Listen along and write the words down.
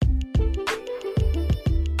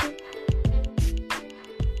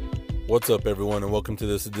What's up, everyone, and welcome to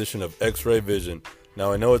this edition of X-Ray Vision.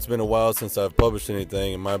 Now, I know it's been a while since I've published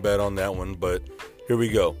anything, and my bad on that one, but here we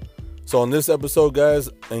go. So on this episode, guys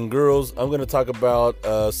and girls, I'm going to talk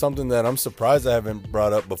about something that I'm surprised I haven't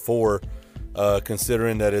brought up before,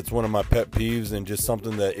 considering that it's one of my pet peeves and just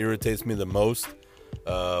something that irritates me the most.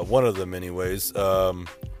 One of them anyways.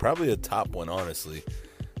 Probably a top one, honestly.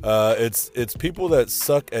 It's people that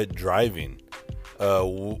suck at driving.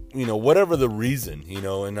 Whatever the reason,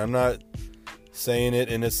 and I'm not saying it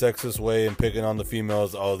in a sexist way and picking on the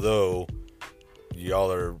females, although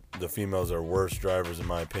the females are worse drivers in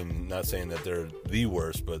my opinion. Not saying that they're the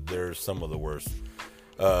worst, but they're some of the worst.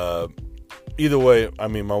 Either way, I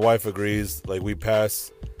mean, my wife agrees. Like, we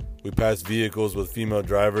pass vehicles with female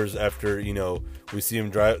drivers after, we see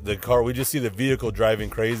them drive the car. We just see the vehicle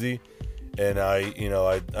driving crazy. And I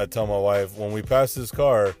tell my wife, when we pass this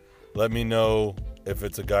car, let me know if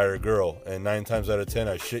it's a guy or a girl. And 9 times out of 10,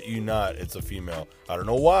 I shit you not, it's a female. I don't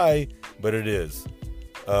know why, but it is.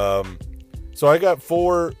 So I got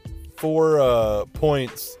four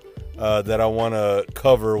points that I want to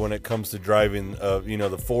cover when it comes to driving.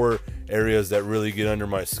 The 4 areas that really get under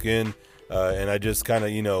my skin. And I just kind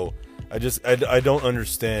of, I don't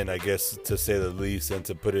understand, I guess, to say the least, and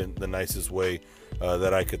to put it in the nicest way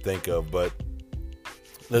that I could think of. But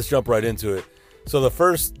let's jump right into it. So the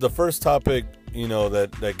first topic,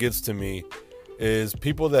 that gets to me is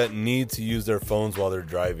people that need to use their phones while they're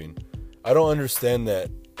driving. I don't understand that.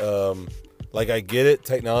 I get it.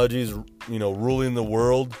 Technology is, ruling the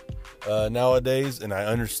world nowadays, and I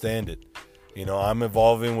understand it. I'm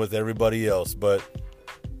evolving with everybody else. But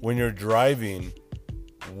when you're driving,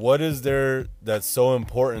 what is there that's so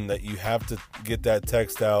important that you have to get that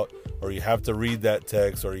text out, or you have to read that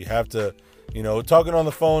text, or you have to, talking on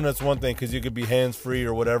the phone, that's one thing because you could be hands-free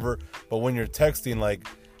or whatever. But when you're texting,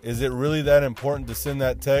 is it really that important to send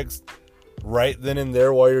that text right then and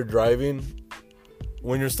there while you're driving?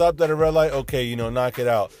 When you're stopped at a red light, okay, knock it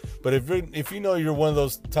out. But if you're one of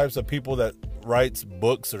those types of people that writes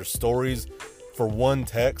books or stories for one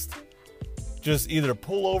text, just either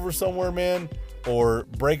pull over somewhere, man, or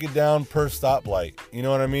break it down per stoplight. You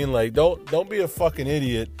know what I mean? Don't be a fucking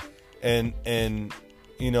idiot and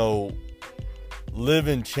live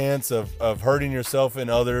in chance of hurting yourself and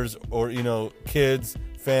others, or kids,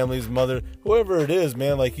 families, mother, whoever it is,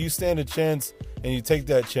 man. You stand a chance and you take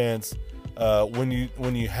that chance when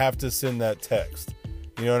you have to send that text.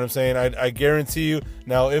 You know what I'm saying? I guarantee you.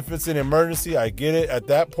 Now, if it's an emergency, I get it. At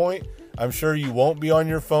that point, I'm sure you won't be on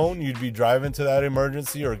your phone. You'd be driving to that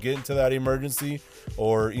emergency or getting to that emergency,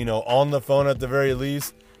 or on the phone at the very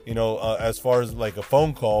least. As far as a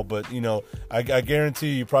phone call, but I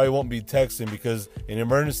guarantee you probably won't be texting, because an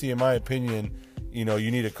emergency, in my opinion, you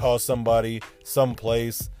need to call somebody,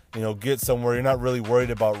 someplace, get somewhere. You're not really worried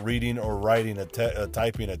about reading or writing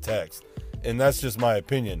typing a text, and that's just my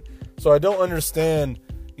opinion. So I don't understand,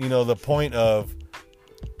 the point of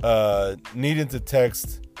needing to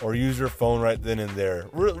text or use your phone right then and there,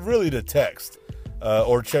 really to text.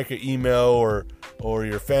 Or check your email or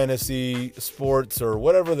your fantasy sports or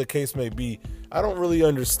whatever the case may be. I don't really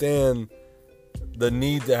understand the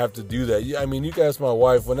need to have to do that. I mean, you can ask my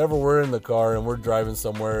wife whenever we're in the car and we're driving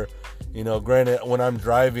somewhere. Granted, when I'm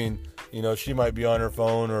driving, she might be on her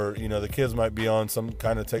phone, or the kids might be on some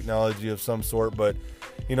kind of technology of some sort. But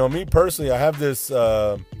me personally, I have this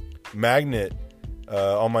magnet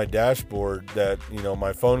on my dashboard that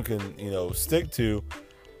my phone can stick to.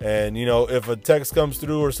 And, if a text comes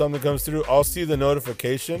through or something comes through, I'll see the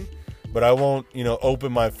notification, but I won't,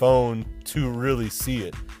 open my phone to really see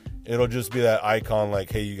it. It'll just be that icon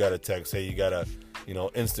hey, you got a text. Hey, you got a,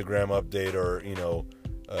 Instagram update, or,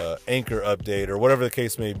 Anchor update, or whatever the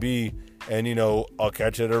case may be. And, I'll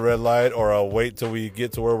catch it at a red light, or I'll wait till we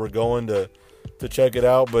get to where we're going to check it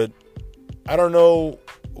out. But I don't know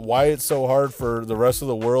why it's so hard for the rest of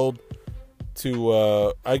the world to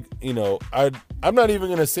I'm not even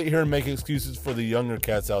gonna sit here and make excuses for the younger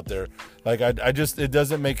cats out there. It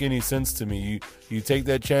doesn't make any sense to me. You take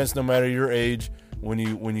that chance no matter your age when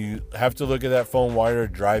you have to look at that phone while you're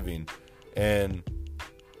driving. And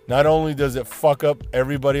not only does it fuck up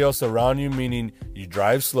everybody else around you, meaning you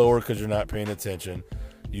drive slower because you're not paying attention,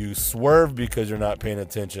 you swerve because you're not paying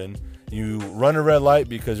attention, you run a red light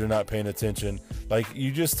because you're not paying attention.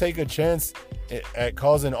 You just take a chance at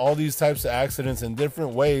causing all these types of accidents in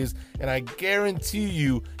different ways, and I guarantee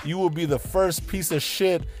you will be the first piece of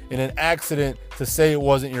shit in an accident to say it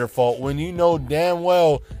wasn't your fault, when you know damn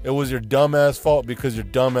well it was your dumbass fault because your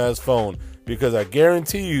dumbass phone. Because I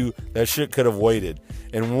guarantee you that shit could have waited.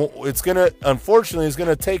 And unfortunately, it's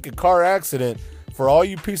gonna take a car accident for all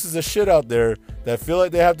you pieces of shit out there that feel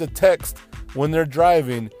like they have to text when they're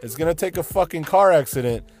driving. It's going to take a fucking car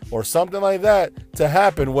accident or something like that to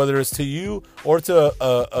happen, whether it's to you or to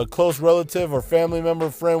a close relative or family member,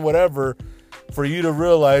 friend, whatever, for you to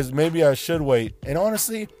realize maybe I should wait. And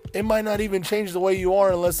honestly, it might not even change the way you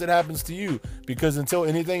are unless it happens to you, because until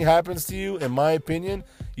anything happens to you, in my opinion,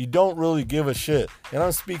 you don't really give a shit. And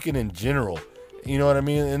I'm speaking in general, you know what I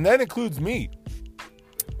mean? And that includes me.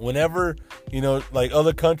 Whenever, like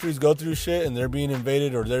other countries go through shit and they're being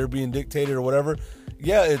invaded or they're being dictated or whatever,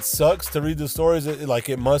 yeah, it sucks to read the stories.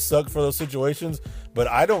 It must suck for those situations, but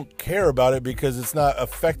I don't care about it because it's not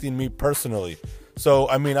affecting me personally. So,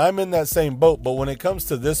 I mean, I'm in that same boat, but when it comes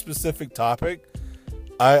to this specific topic,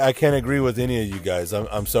 I can't agree with any of you guys.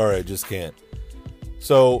 I'm sorry, I just can't.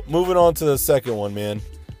 So, moving on to the second one, man.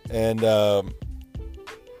 And, I'm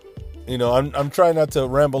trying not to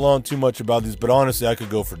ramble on too much about these, but honestly, I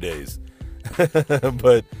could go for days.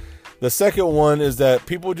 But the second one is that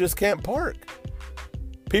people just can't park.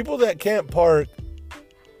 People that can't park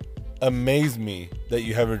amaze me that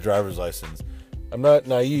you have a driver's license. I'm not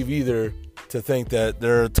naive either to think that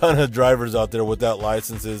there are a ton of drivers out there without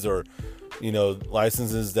licenses or,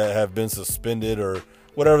 licenses that have been suspended or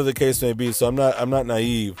whatever the case may be. So I'm not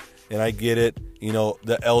naive, and I get it.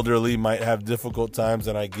 The elderly might have difficult times,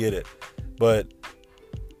 and I get it. But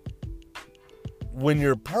when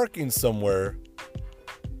you're parking somewhere,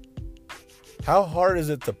 how hard is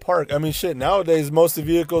it to park? I mean, shit, nowadays, most of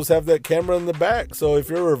the vehicles have that camera in the back. So if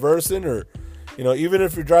you're reversing or, even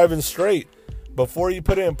if you're driving straight, before you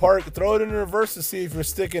put it in park, throw it in reverse to see if you're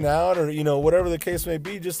sticking out or, whatever the case may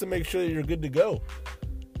be, just to make sure that you're good to go.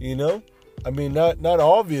 I mean, not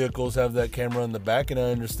all vehicles have that camera in the back, and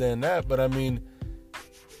I understand that. But I mean,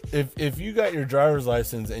 if you got your driver's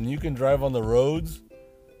license and you can drive on the roads,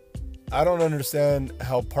 I don't understand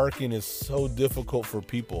how parking is so difficult for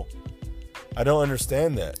people. I don't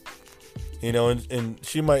understand that. And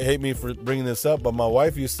she might hate me for bringing this up, but my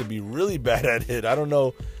wife used to be really bad at it. I don't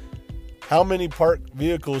know how many parked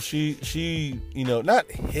vehicles she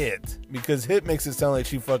not hit, because hit makes it sound like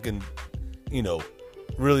she fucking,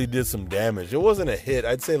 really did some damage. It wasn't a hit.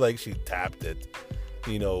 I'd say like she tapped it,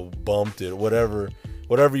 bumped it, whatever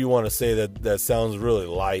you want to say that sounds really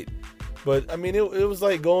light. But I mean, it was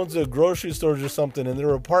like going to grocery stores or something, and there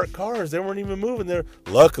were parked cars. They weren't even moving there.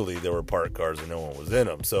 Luckily, there were parked cars and no one was in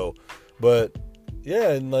them. So, but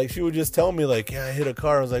yeah, and like she would just tell me like, yeah, I hit a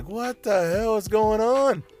car. I was like, what the hell is going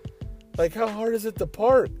on? Like, how hard is it to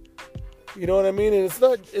park? You know what I mean? And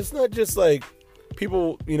it's not just like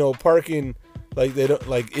people, parking like they don't,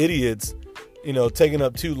 like idiots, taking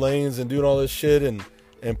up 2 lanes and doing all this shit and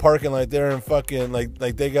parking like they're in fucking like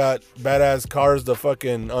they got badass cars to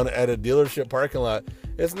fucking at a dealership parking lot.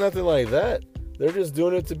 It's nothing like that. They're just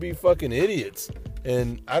doing it to be fucking idiots,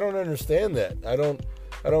 and I don't understand that. I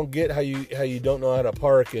don't get how you don't know how to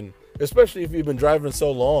park, and especially if you've been driving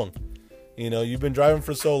so long. You've been driving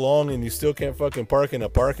for so long and you still can't fucking park in a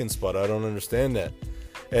parking spot. I don't understand that.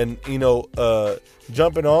 And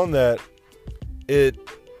jumping on that, it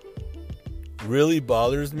really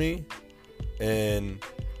bothers me. And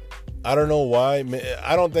I don't know why.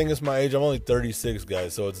 I don't think it's my age. I'm only 36,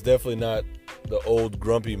 guys. So it's definitely not the old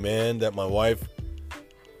grumpy man that my wife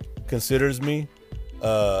considers me.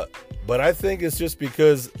 But I think it's just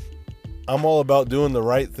because I'm all about doing the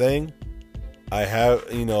right thing. I have,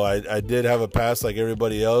 I did have a past like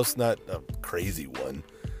everybody else. Not a crazy one.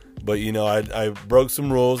 But, I broke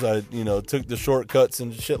some rules. I, took the shortcuts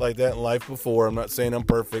and shit like that in life before. I'm not saying I'm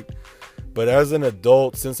perfect. But as an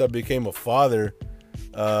adult, since I became a father,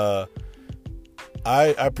 I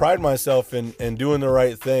pride myself in doing the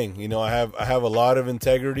right thing. I have a lot of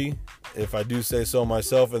integrity, if I do say so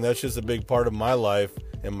myself, and that's just a big part of my life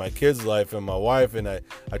and my kids' life and my wife. And I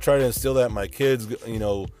try to instill that in my kids,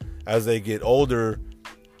 as they get older,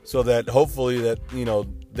 so that hopefully that,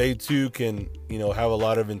 they too can, have a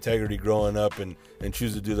lot of integrity growing up and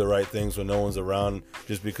choose to do the right things when no one's around,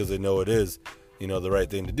 just because they know it is, the right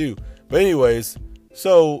thing to do. But anyways,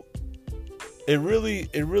 so it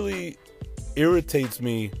really irritates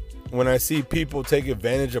me when I see people take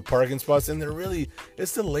advantage of parking spots, and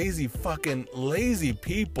it's the lazy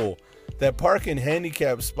people that park in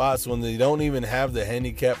handicapped spots when they don't even have the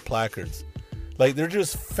handicap placards. Like, they're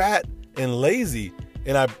just fat and lazy.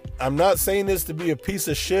 And I'm not saying this to be a piece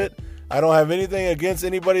of shit. I don't have anything against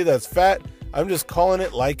anybody that's fat. I'm just calling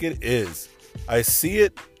it like it is. I see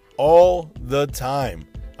it all the time.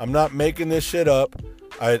 I'm not making this shit up.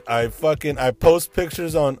 I post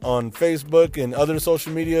pictures on Facebook and other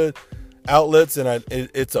social media outlets, and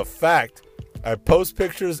it's a fact. I post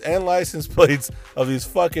pictures and license plates of these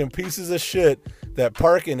fucking pieces of shit that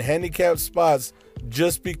park in handicapped spots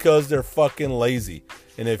just because they're fucking lazy.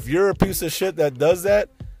 And if you're a piece of shit that does that,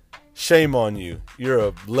 shame on you. You're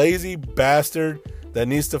a lazy bastard that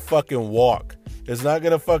needs to fucking walk. It's not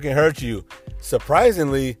gonna fucking hurt you.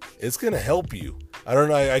 Surprisingly, it's gonna help you. I don't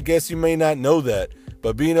know, I guess you may not know that,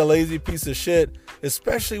 but being a lazy piece of shit,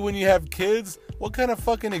 especially when you have kids, what kind of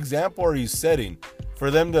fucking example are you setting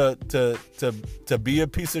for them to be a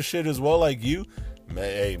piece of shit as well like you?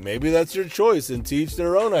 Hey, maybe that's your choice, and to each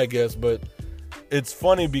their own, I guess. But it's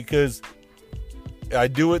funny because I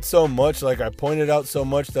do it so much. Like, I pointed out so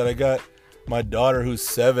much that I got my daughter, who's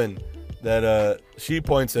 7, that she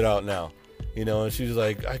points it out now, you know, and she's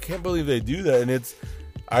like, I can't believe they do that. And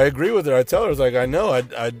I agree with her. I tell her, it's like, I know,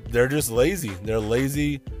 they're just lazy. They're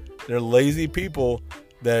lazy people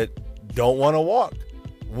that don't want to walk.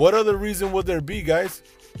 What other reason would there be, guys?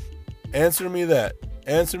 Answer me that.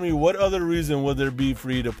 Answer me, what other reason would there be for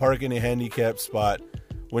you to park in a handicapped spot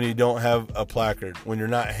when you don't have a placard, when you're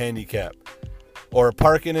not handicapped? Or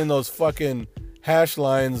parking in those fucking hash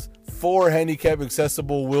lines for handicap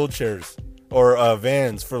accessible wheelchairs or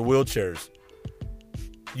vans for wheelchairs.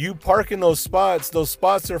 You park in those spots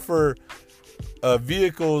are for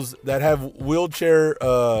vehicles that have wheelchair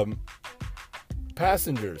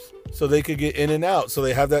passengers, so they could get in and out, so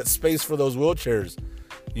they have that space for those wheelchairs.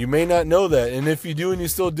 You may not know that, and if you do and you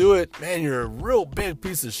still do it, man, you're a real big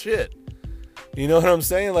piece of shit. You know what I'm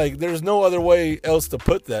saying? Like, there's no other way else to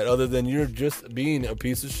put that other than you're just being a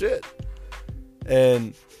piece of shit.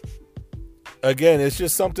 And again, it's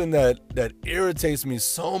just something that irritates me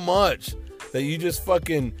so much, that you just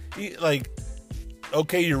fucking, like,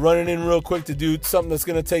 okay, you're running in real quick to do something that's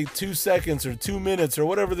going to take 2 seconds or 2 minutes or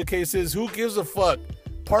whatever the case is. Who gives a fuck?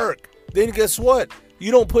 Park. Then guess what?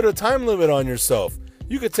 You don't put a time limit on yourself.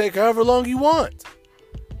 You could take however long you want.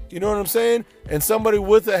 You know what I'm saying? And somebody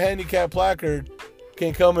with a handicap placard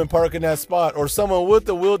can come and park in that spot, or someone with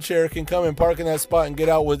a wheelchair can come and park in that spot and get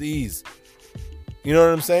out with ease. You know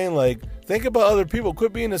what I'm saying? Like, think about other people.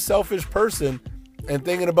 Quit being a selfish person and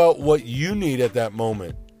thinking about what you need at that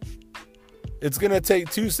moment. It's going to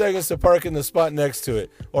take 2 seconds to park in the spot next to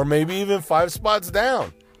it, or maybe even 5 spots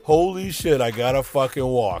down. Holy shit, I gotta fucking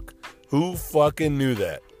walk. Who fucking knew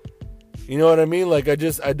that? You know what I mean? Like, I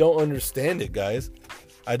don't understand it, guys.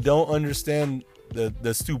 I don't understand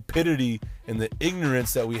the stupidity and the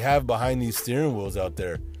ignorance that we have behind these steering wheels out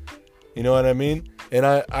there. You know what I mean? And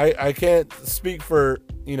I can't speak for,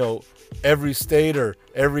 you know, every state or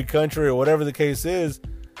every country or whatever the case is,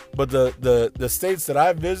 but the states that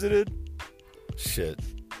I've visited, shit,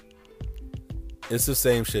 it's the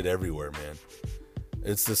same shit everywhere, man.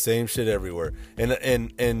 It's the same shit everywhere.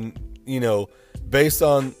 And you know, based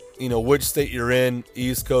on, you know, which state you're in,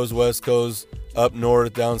 East Coast, West Coast, up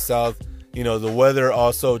north, down south, you know, the weather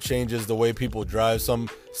also changes the way people drive. Some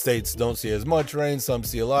states don't see as much rain, some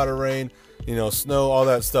see a lot of rain, you know, snow, all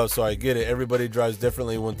that stuff. So I get it. Everybody drives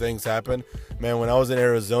differently when things happen. Man, when I was in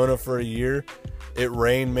Arizona for a year, it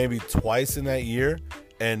rained maybe twice in that year,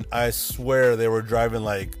 and I swear they were driving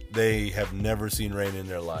like they have never seen rain in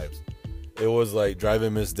their lives. It was like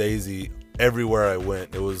driving Miss Daisy everywhere I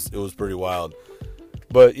went. It was pretty wild.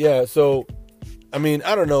 But yeah, so I mean,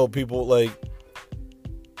 I don't know, people, like,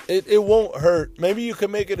 it won't hurt. Maybe you could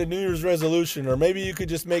make it a New Year's resolution, or maybe you could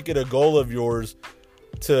just make it a goal of yours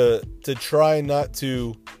to try not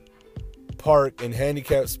to park in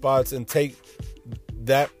handicapped spots and take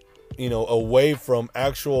that, you know, away from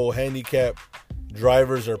actual handicapped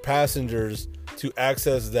drivers or passengers to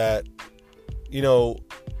access that, you know,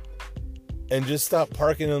 and just stop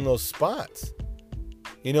parking in those spots.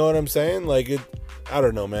 You know what I'm saying? Like, I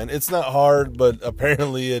don't know, man. It's not hard, but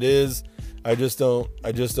apparently it is. I just don't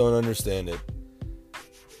understand it.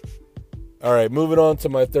 All right, moving on to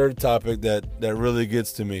my third topic that really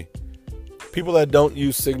gets to me. People that don't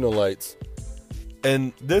use signal lights.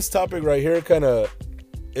 And this topic right here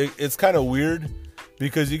it's kind of weird,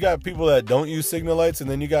 because you got people that don't use signal lights, and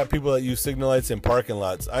then you got people that use signal lights in parking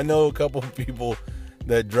lots. I know a couple of people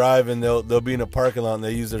that drive and they'll be in a parking lot and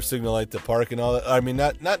they use their signal light to park and all that. I mean,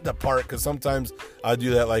 not to park, because sometimes I do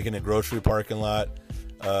that, like in a grocery parking lot,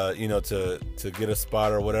 you know, to get a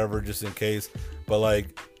spot or whatever, just in case. But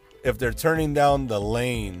like, if they're turning down the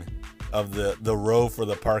lane of the row for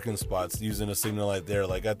the parking spots using a signal light there,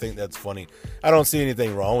 like, I think that's funny. I don't see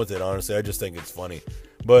anything wrong with it, honestly. I just think it's funny.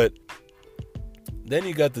 But then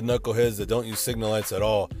you got the knuckleheads that don't use signal lights at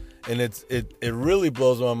all, and it really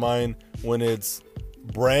blows my mind when it's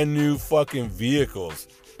brand new fucking vehicles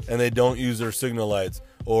and they don't use their signal lights,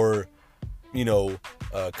 or, you know,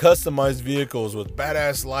 customized vehicles with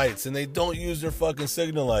badass lights, and they don't use their fucking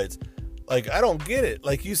signal lights. Like, I don't get it.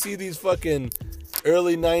 Like, you see these fucking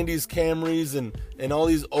early 90s Camrys and all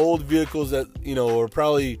these old vehicles that, you know, are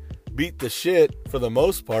probably beat the shit for the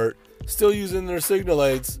most part, still using their signal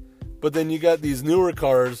lights. But then you got these newer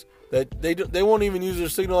cars that they won't even use their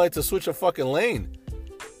signal light to switch a fucking lane,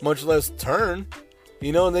 much less turn.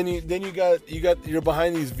 You know, and then you're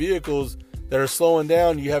behind these vehicles that are slowing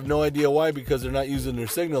down. You have no idea why, because they're not using their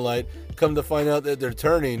signal light. Come to find out that they're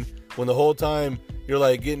turning when the whole time you're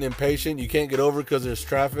like getting impatient. You can't get over because there's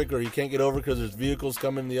traffic, or you can't get over because there's vehicles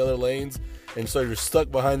coming in the other lanes, and so you're stuck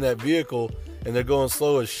behind that vehicle and they're going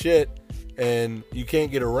slow as shit and you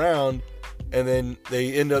can't get around, and then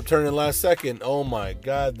they end up turning last second. Oh my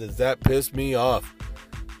God, does that piss me off?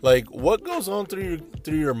 Like, what goes on through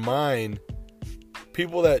your mind?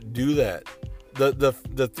 People that do that.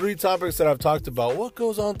 The three topics that I've talked about, what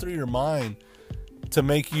goes on through your mind to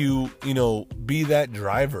make you, you know, be that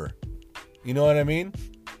driver? You know what I mean?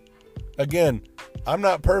 Again, I'm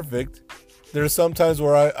not perfect. There's some times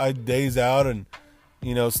where I daze out and,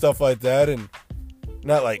 you know, stuff like that, and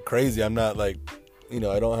not like crazy. I'm not like, you know,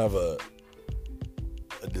 I don't have a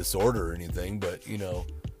disorder or anything, but, you know,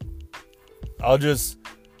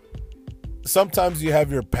 sometimes you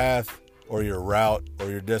have your path or your route or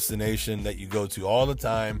your destination that you go to all the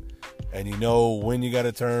time, and you know when you got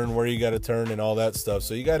to turn, where you got to turn, and all that stuff.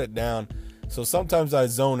 So you got it down. So sometimes I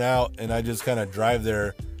zone out and I just kind of drive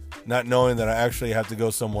there, not knowing that I actually have to go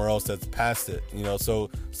somewhere else that's past it, you know, so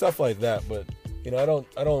stuff like that. But, you know,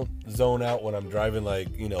 I don't zone out when I'm driving,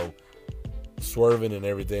 like, you know, swerving and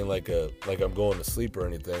everything like I'm going to sleep or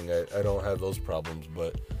anything. I don't have those problems.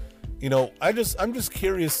 But, you know, I'm just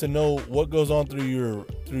curious to know what goes on through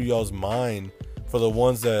y'all's mind for the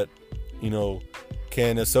ones that, you know,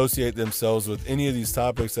 can associate themselves with any of these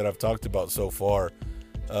topics that I've talked about so far.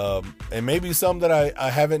 And maybe some that I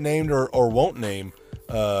haven't named or won't name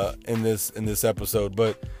in this episode.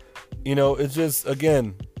 But, you know, it's just,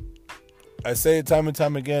 again, I say it time and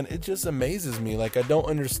time again, it just amazes me. Like, I don't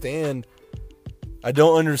understand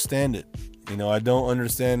it. You know, I don't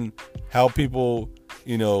understand how people,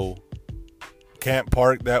 you know, can't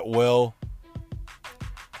park that well.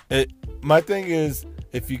 My thing is,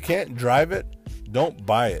 if you can't drive it, don't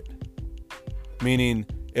buy it. Meaning,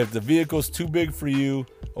 if the vehicle's too big for you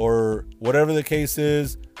or whatever the case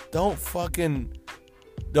is, don't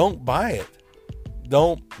buy it.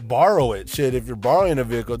 Don't borrow it. Shit, if you're borrowing a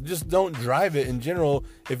vehicle, just don't drive it in general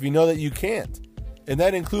if you know that you can't. And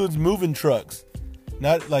that includes moving trucks.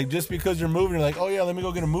 Not like just because you're moving, you're like, oh yeah, let me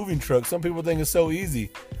go get a moving truck. Some people think it's so easy.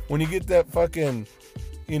 When you get that fucking,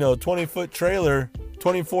 you know, 20-foot trailer,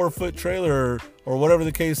 24-foot trailer, or whatever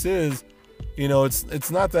the case is, you know, it's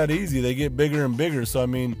not that easy. They get bigger and bigger. So, I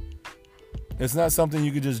mean, it's not something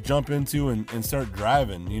you could just jump into and start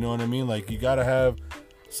driving. You know what I mean? Like, you got to have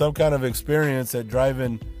some kind of experience at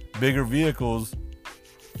driving bigger vehicles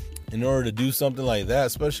in order to do something like that,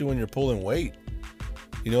 especially when you're pulling weight.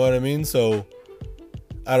 You know what I mean? So,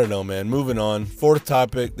 I don't know, man. Moving on. Fourth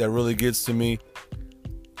topic that really gets to me.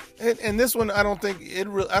 And this one, I don't think it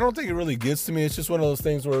really gets to me. It's just one of those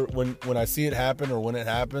things where when I see it happen, or when it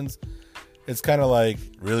happens, it's kind of like,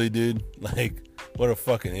 really, dude? Like, what a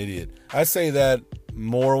fucking idiot. I say that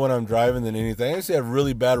more when I'm driving than anything. I used to have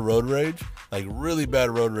really bad road rage. Like, really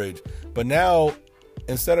bad road rage. But now,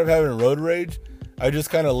 instead of having road rage, I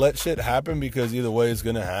just kind of let shit happen, because either way it's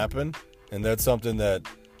going to happen. And that's something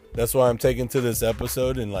that's why I'm taking to this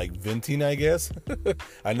episode and, like, venting, I guess.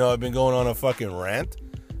 I know I've been going on a fucking rant,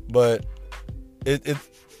 but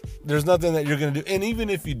there's nothing that you're going to do. And even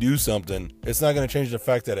if you do something, it's not going to change the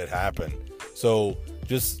fact that it happened. So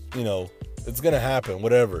just, you know, it's going to happen,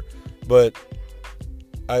 whatever. But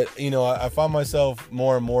I find myself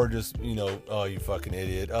more and more just, you know, oh, you fucking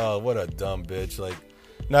idiot. Oh, what a dumb bitch. Like,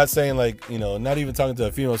 not saying, like, you know, not even talking to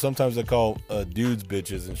a female. Sometimes I call dudes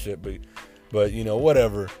bitches and shit, but you know,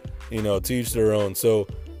 whatever, you know, to each their own. So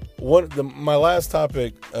my last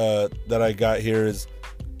topic that I got here is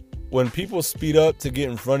when people speed up to get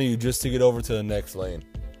in front of you just to get over to the next lane.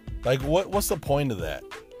 Like, what's the point of that?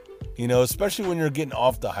 You know, especially when you're getting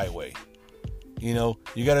off the highway. You know,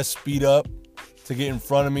 you got to speed up to get in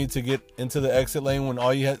front of me to get into the exit lane, when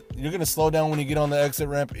you're going to slow down when you get on the exit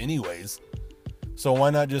ramp anyways. So why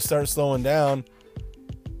not just start slowing down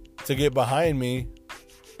to get behind me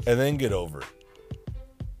and then get over?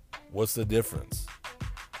 What's the difference?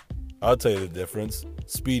 I'll tell you the difference.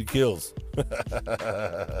 Speed kills.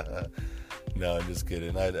 No, I'm just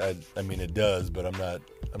kidding. I mean, it does, but I'm not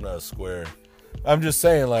a square. I'm just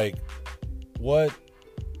saying, like, what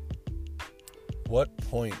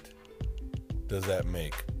point does that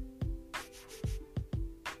make?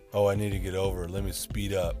 Oh, I need to get over. Let me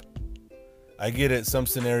speed up. I get it. Some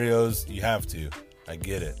scenarios you have to. I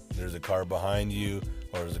get it. There's a car behind you,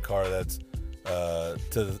 or there's a car that's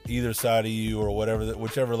to either side of you, or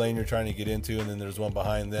whichever lane you're trying to get into, and then there's one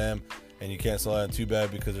behind them, and you can't slow down too bad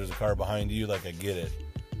because there's a car behind you. Like, I get it.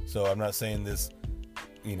 So I'm not saying this,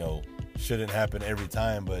 shouldn't happen every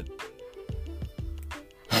time, but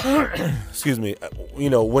excuse me,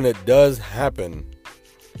 when it does happen,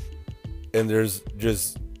 and there's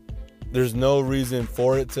no reason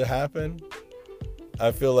for it to happen,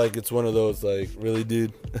 I feel like it's one of those, like, really,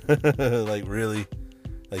 dude? Like, really?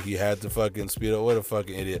 Like, you had to fucking speed up? What a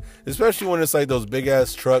fucking idiot. Especially when it's like those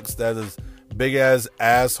big-ass trucks that is big-ass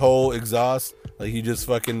asshole exhaust. Like, you just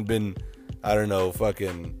fucking been, I don't know,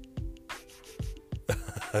 fucking...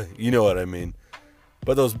 you know what I mean.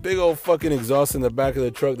 But those big old fucking exhausts in the back of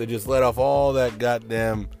the truck that just let off all that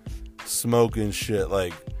goddamn smoke and shit.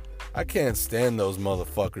 Like, I can't stand those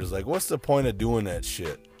motherfuckers. Like, what's the point of doing that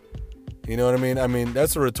shit? You know what I mean? I mean,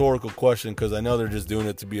 that's a rhetorical question, because I know they're just doing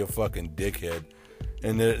it to be a fucking dickhead.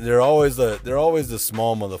 And they're always the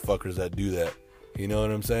small motherfuckers that do that. You know what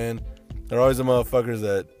I'm saying? They're always the motherfuckers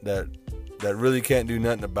that really can't do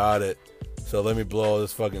nothing about it. So let me blow all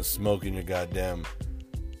this fucking smoke in your goddamn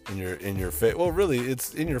in your face. Well, really,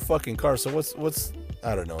 it's in your fucking car. So what's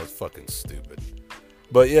I don't know. It's fucking stupid.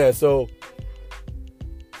 But yeah, so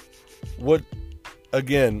what's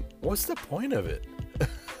the point of it?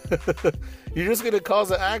 You're just gonna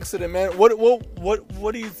cause an accident, man. What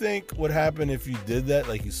do you think would happen if you did that?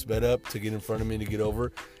 Like, you sped up to get in front of me to get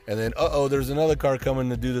over, and then there's another car coming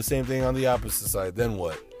to do the same thing on the opposite side. Then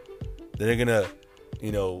what? Then you're gonna,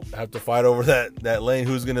 have to fight over that lane.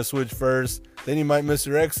 Who's gonna switch first? Then you might miss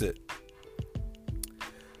your exit.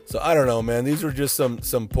 So I don't know, man. These were just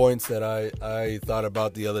some points that I thought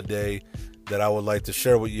about the other day that I would like to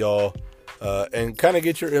share with y'all, and kind of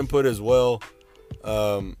get your input as well.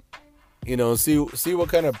 See what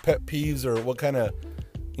kind of pet peeves or what kind of,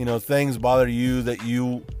 things bother you that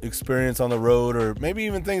you experience on the road, or maybe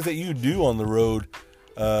even things that you do on the road,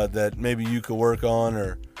 that maybe you could work on,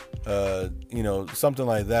 or, something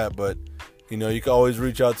like that. But, you can always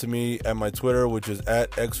reach out to me at my Twitter, which is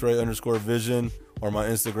at xray_vision, or my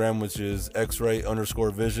Instagram, which is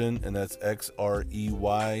xray_vision, and that's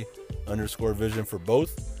XREY_vision for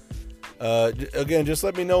both. Again, just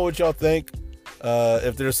let me know what y'all think.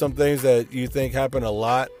 If there's some things that you think happen a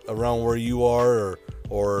lot around where you are,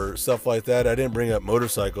 or stuff like that. I didn't bring up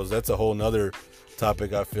motorcycles. That's a whole nother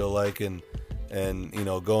topic, I feel like, and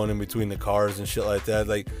going in between the cars and shit like that.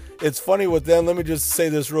 Like, it's funny with them. Let me just say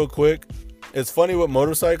this real quick. It's funny with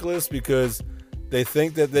motorcyclists, because they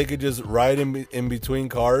think that they could just ride in between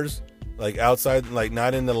cars, like outside, like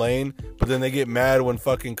not in the lane, but then they get mad when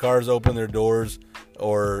fucking cars open their doors,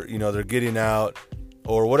 or, they're getting out,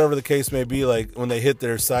 or whatever the case may be. Like, when they hit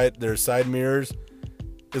their side mirrors,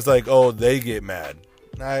 it's like, oh, they get mad.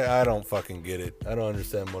 I don't fucking get it. I don't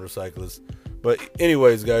understand motorcyclists. But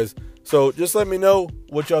anyways, guys, so just let me know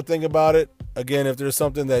what y'all think about it. Again, if there's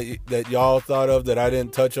something that y'all thought of that I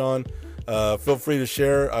didn't touch on, feel free to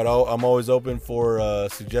share. I'm always open for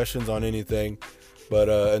suggestions on anything. But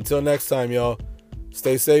until next time, y'all,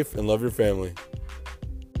 stay safe and love your family.